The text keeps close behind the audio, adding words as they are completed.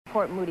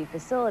Port Moody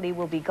facility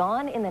will be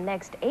gone in the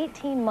next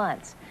 18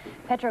 months.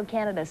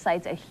 Petro-Canada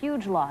cites a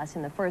huge loss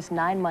in the first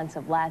 9 months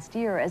of last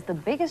year as the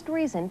biggest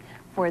reason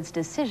for its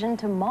decision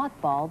to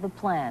mothball the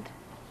plant.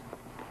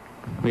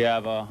 We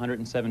have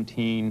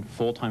 117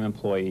 full-time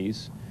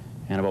employees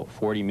and about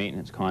 40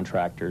 maintenance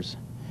contractors,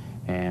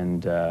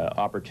 and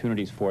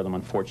opportunities for them,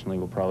 unfortunately,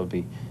 will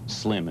probably be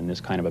slim in this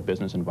kind of a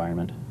business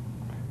environment.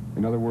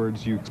 In other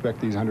words, you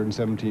expect these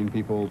 117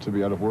 people to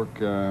be out of work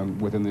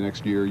within the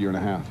next year, year and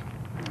a half?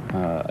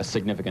 A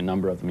significant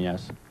number of them,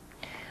 yes.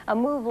 A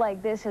move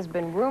like this has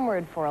been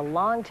rumored for a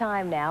long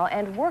time now,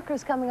 and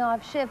workers coming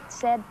off shift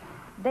said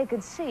they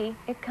could see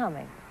it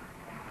coming.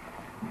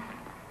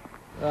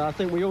 I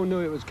think we all knew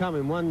it was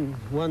coming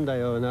one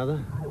day or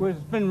another. Well, it's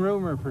been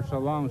rumored for so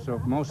long, so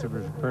most of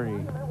it's pretty,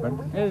 but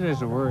it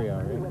is a worry,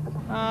 all right.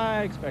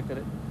 I expected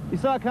it. You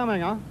saw it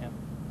coming, huh? Yeah.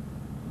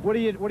 What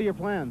are your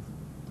plans?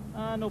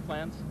 No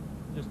plans.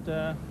 Just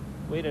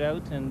wait it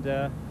out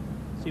and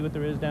see what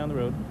there is down the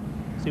road.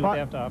 See what they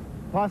have to offer.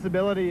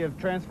 Possibility of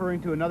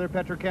transferring to another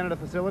Petro-Canada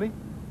facility?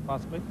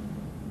 Possibly.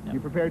 Yeah. You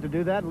prepared to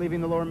do that,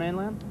 leaving the Lower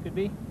Mainland? Could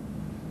be.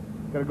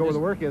 Got to go where the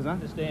work is, huh?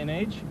 This day and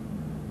age,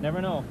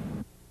 never know.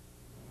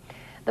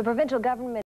 The provincial government